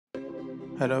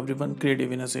Hello everyone, Creative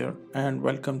Venus here and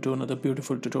welcome to another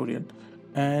beautiful tutorial.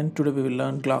 And today we will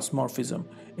learn glassmorphism.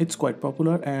 It's quite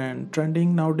popular and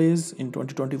trending nowadays in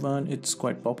 2021. It's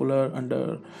quite popular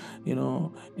under,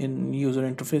 in user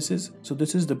interfaces. So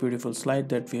this is the beautiful slide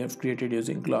that we have created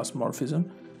using glassmorphism.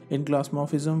 In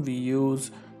glassmorphism, we use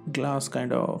glass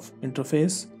kind of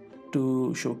interface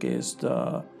to showcase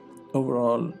the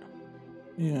overall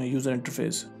user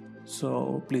interface.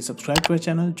 So please subscribe to our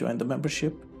channel, join the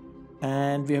membership.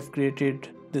 And we have created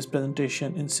this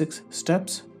presentation in 6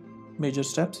 steps, major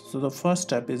steps. So the first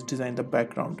step is design the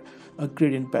background, a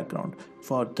gradient background.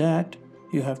 For that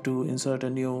you have to insert a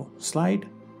new slide,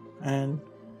 and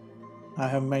I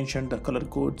have mentioned the color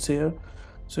codes here.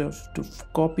 So you have to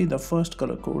copy the first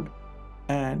color code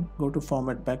and go to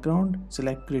format background,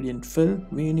 select gradient fill.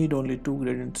 We need only 2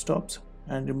 gradient stops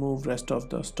and remove rest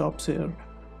of the stops here.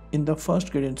 In the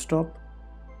first gradient stop,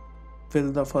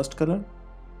 fill the first color,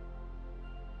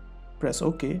 press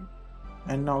OK,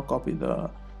 and now copy the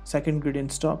second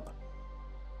gradient stop,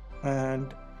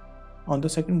 and on the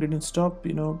second gradient stop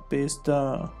paste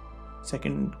the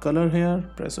second color here,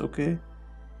 press OK,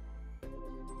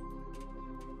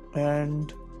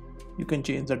 and you can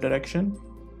change the direction.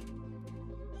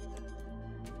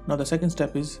 Now the second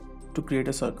step is to create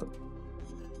a circle.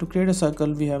 To create a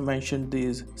circle we have mentioned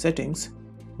these settings,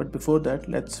 but before that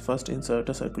let's first insert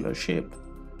a circular shape,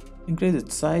 increase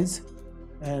its size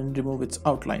and remove its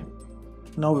outline.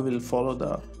 Now we will follow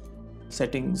the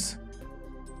settings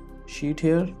sheet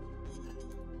here.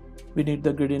 We need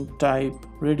the gradient type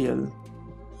radial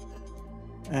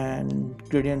and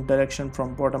gradient direction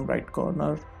from bottom right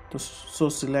corner. So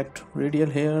select radial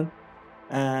here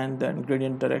and then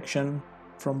gradient direction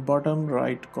from bottom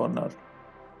right corner.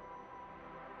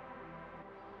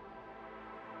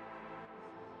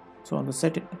 So on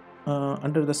the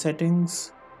under the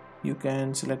settings you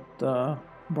can select the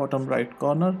bottom right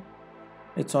corner.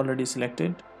 It's already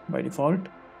selected by default.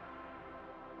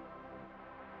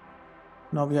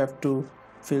 Now we have to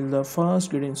fill the first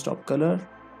gradient stop color,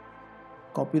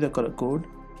 copy the color code,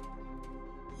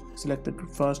 select the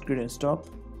first gradient stop,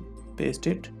 paste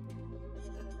it.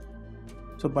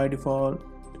 So by default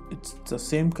it's the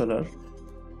same color.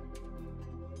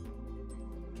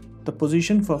 The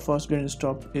position for first gradient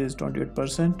stop is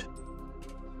 28%.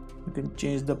 You can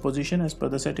change the position as per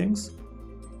the settings.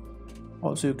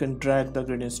 Also you can drag the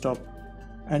gradient stop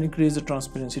and increase the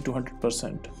transparency to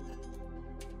 100%.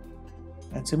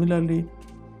 And similarly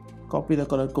copy the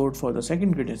color code for the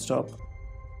second gradient stop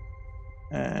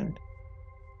and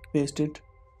paste it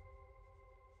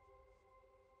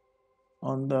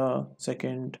on the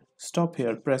second stop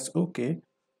here, press OK.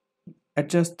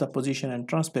 Adjust the position and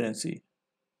transparency.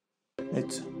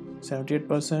 It's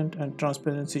 78% and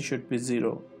transparency should be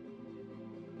 0.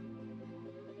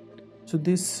 So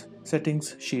this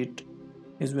settings sheet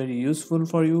is very useful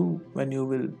for you when you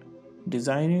will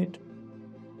design it.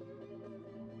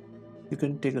 You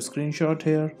can take a screenshot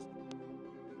here.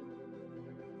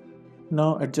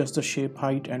 Now adjust the shape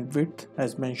height and width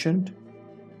as mentioned.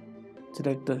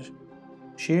 Select the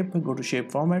shape, go to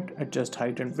shape format, adjust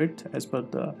height and width as per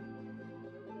the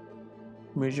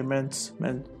measurements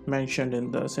mentioned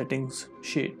in the settings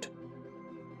sheet.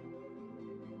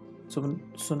 So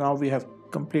now we have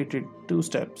completed 2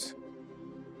 steps.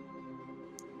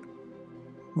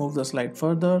 Move the slide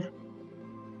further,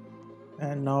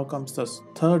 and now comes the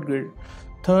third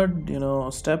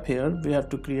step here. We have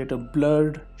to create a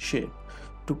blurred shape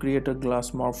to create a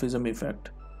glassmorphism effect.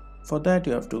 For that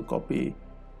you have to copy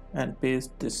and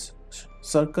paste this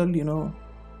circle,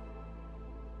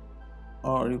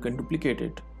 or you can duplicate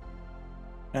it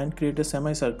and create a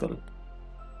semicircle.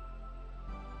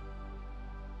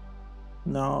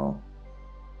 Now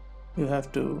you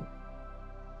have to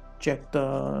check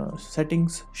the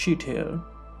settings sheet here,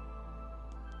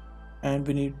 and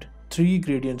we need 3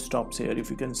 gradient stops here. If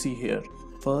you can see here,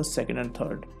 first, second and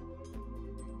third.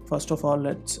 First of all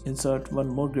let's insert one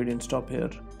more gradient stop here.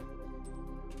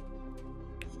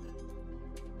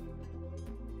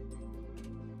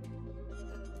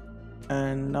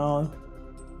 And now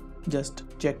just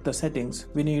check the settings.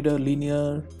 We need a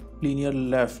linear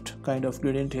left kind of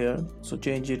gradient here, so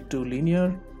change it to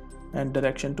linear and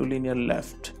direction to linear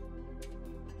left.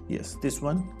 Yes, this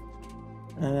one.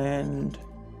 And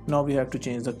now we have to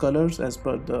change the colors as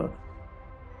per the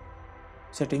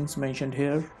settings mentioned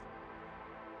here.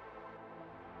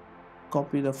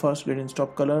 Copy the first gradient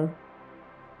stop color.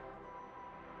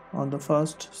 On the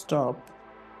first stop,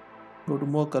 go to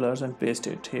more colors and paste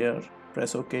it here,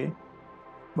 press OK.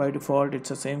 By default it's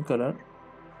the same color.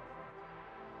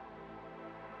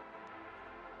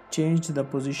 Change the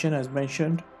position as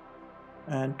mentioned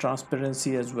and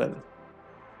transparency as well.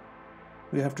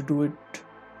 We have to do it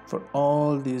for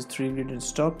all these 3 gradient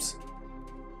stops.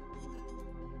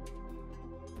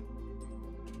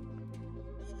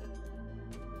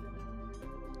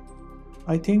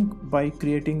 I think by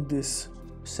creating this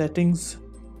settings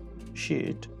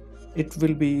sheet, it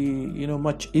will be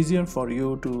much easier for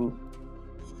you to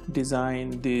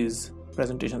design these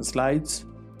presentation slides.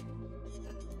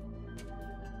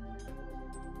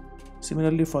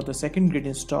 Similarly, for the second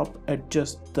gradient stop,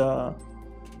 adjust the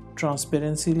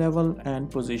transparency level and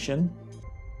position.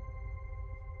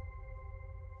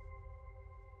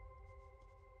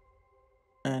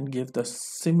 And give the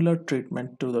similar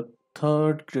treatment to the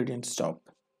third gradient stop.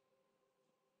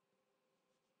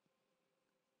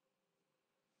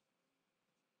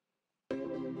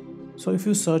 So if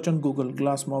you search on Google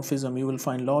glassmorphism, you will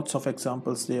find lots of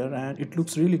examples there, and it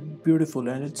looks really beautiful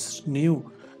and it's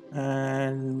new,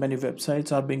 and many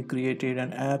websites are being created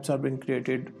and apps are being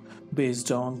created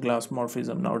based on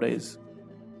glassmorphism nowadays.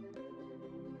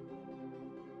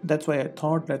 That's why I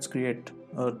thought let's create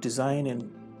a design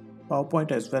in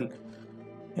PowerPoint as well.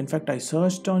 In fact, I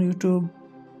searched on YouTube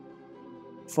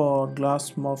for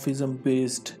glassmorphism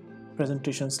based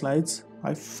presentation slides.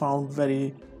 I found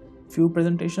very few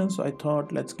presentations, so I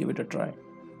thought let's give it a try.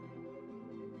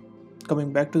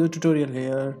 Coming back to the tutorial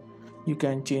here, you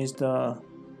can change the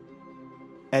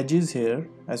edges here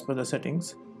as per the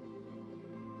settings,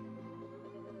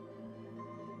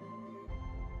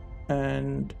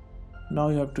 and now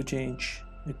you have to change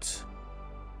its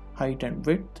height and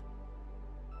width.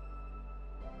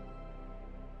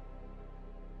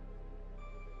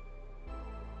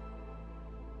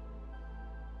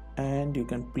 And you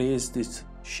can place this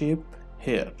shape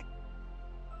here.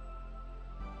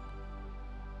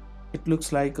 It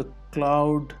looks like a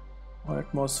cloud or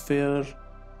atmosphere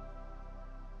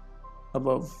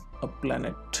above a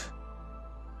planet.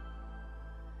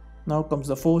 Now comes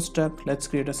the fourth step. Let's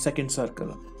create a second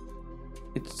circle.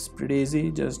 It's pretty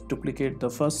easy, just duplicate the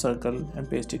first circle and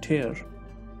paste it here.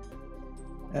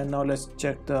 And now let's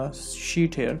check the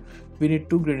sheet here. We need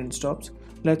 2 gradient stops.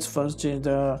 Let's first change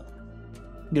the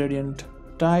gradient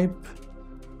type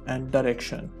and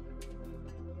direction.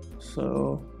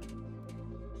 So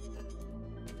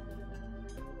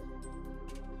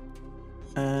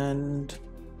and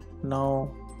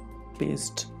now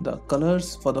paste the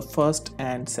colors for the first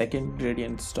and second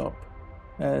gradient stop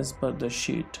as per the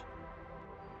sheet.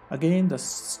 Again, the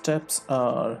steps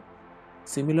are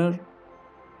similar,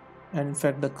 and in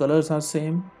fact the colors are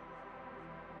same.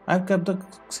 I've kept the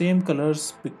same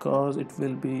colors because it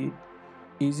will be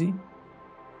easy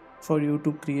for you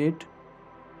to create.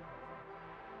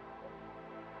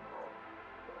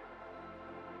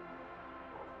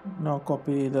 Now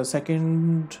copy the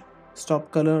second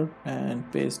stop color and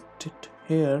paste it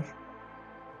here.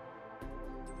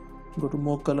 Go to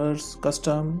more colors,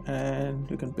 custom, and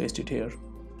you can paste it here.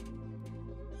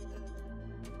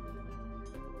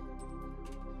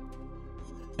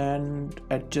 And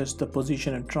adjust the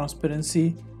position and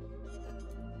transparency.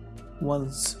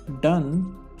 Once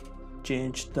done,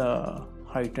 change the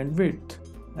height and width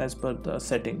as per the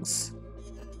settings.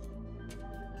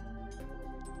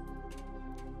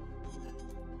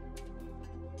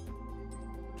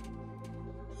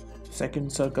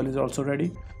 Second circle is also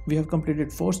ready. We have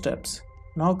completed 4 steps.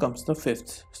 Now comes the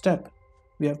 5th step.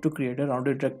 We have to create a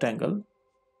rounded rectangle.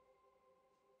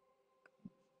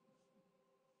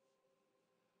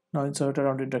 Now insert a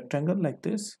rounded rectangle like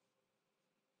this.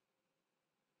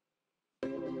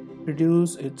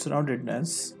 Reduce its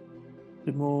roundedness.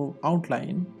 Remove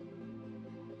outline.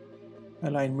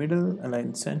 Align middle,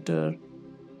 align center.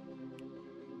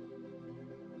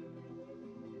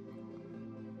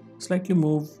 Slightly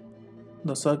move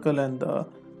the circle and the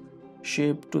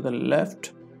shape to the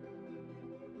left.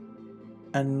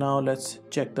 And now let's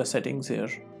check the settings here.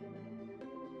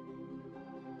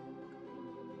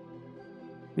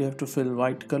 We have to fill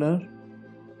white color,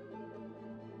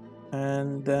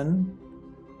 and then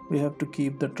we have to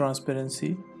keep the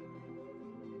transparency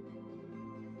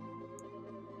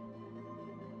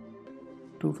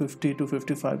to 50 to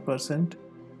 55%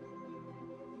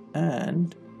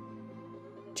 and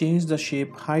change the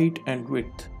shape height and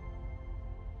width.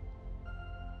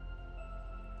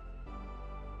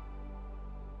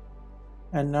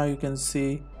 And now you can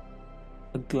see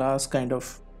a glass kind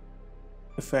of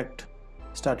effect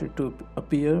started to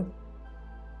appear.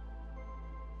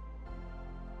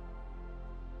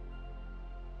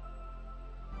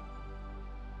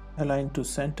 Align to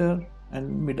center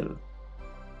and middle.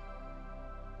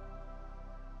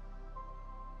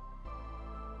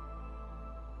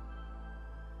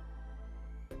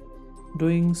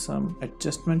 doing some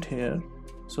adjustment here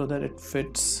so that it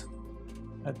fits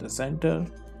at the center.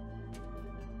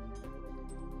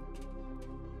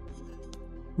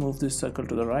 Move this circle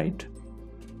to the right.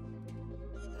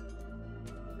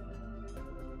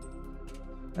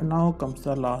 And now comes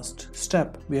the last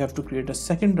step. We have to create a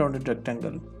second rounded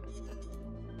rectangle.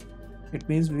 It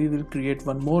means we will create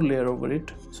one more layer over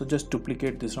it. So just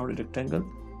duplicate this rounded rectangle.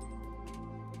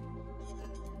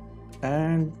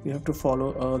 And we have to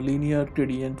follow a linear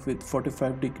gradient with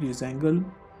 45 degrees angle.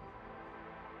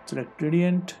 Select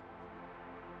gradient,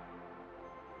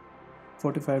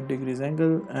 45 degrees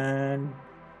angle, and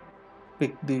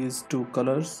pick these two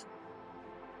colors.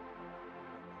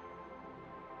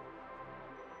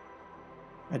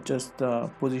 Adjust the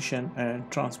position and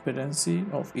transparency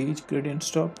of each gradient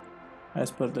stop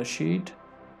as per the sheet.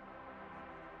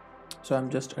 So I'm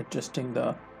just adjusting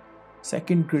the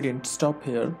second gradient stop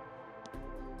here.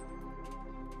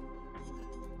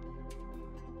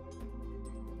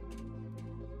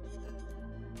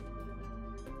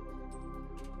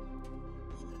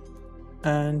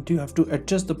 And you have to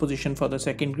adjust the position for the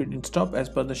second gradient stop as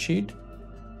per the sheet.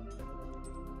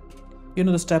 You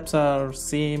know, the steps are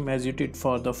same as you did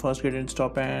for the first gradient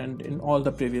stop and in all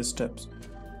the previous steps.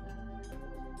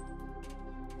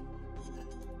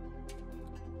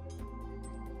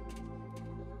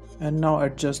 And now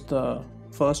adjust the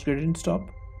first gradient stop,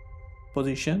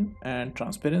 position and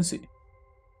transparency.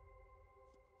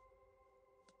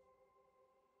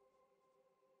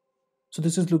 So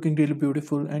this is looking really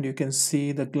beautiful, and you can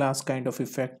see the glass kind of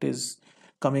effect is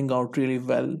coming out really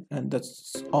well, and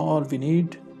that's all we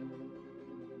need.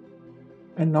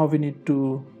 And now we need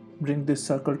to bring this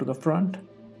circle to the front,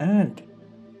 and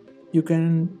you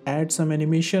can add some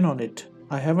animation on it.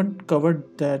 I haven't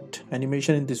covered that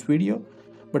animation in this video,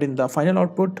 but in the final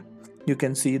output you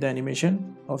can see the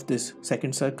animation of this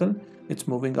second circle. It's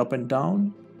moving up and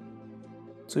down.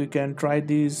 So you can try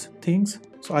these things.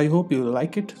 So I hope you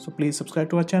like it. So please subscribe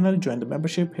to our channel, join the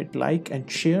membership, hit like and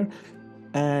share,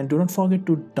 and do not forget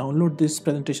to download this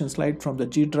presentation slide from the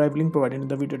G Drive link provided in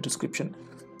the video description.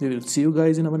 We will see you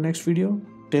guys in our next video.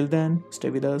 Till then, stay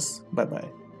with us. Bye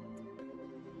bye.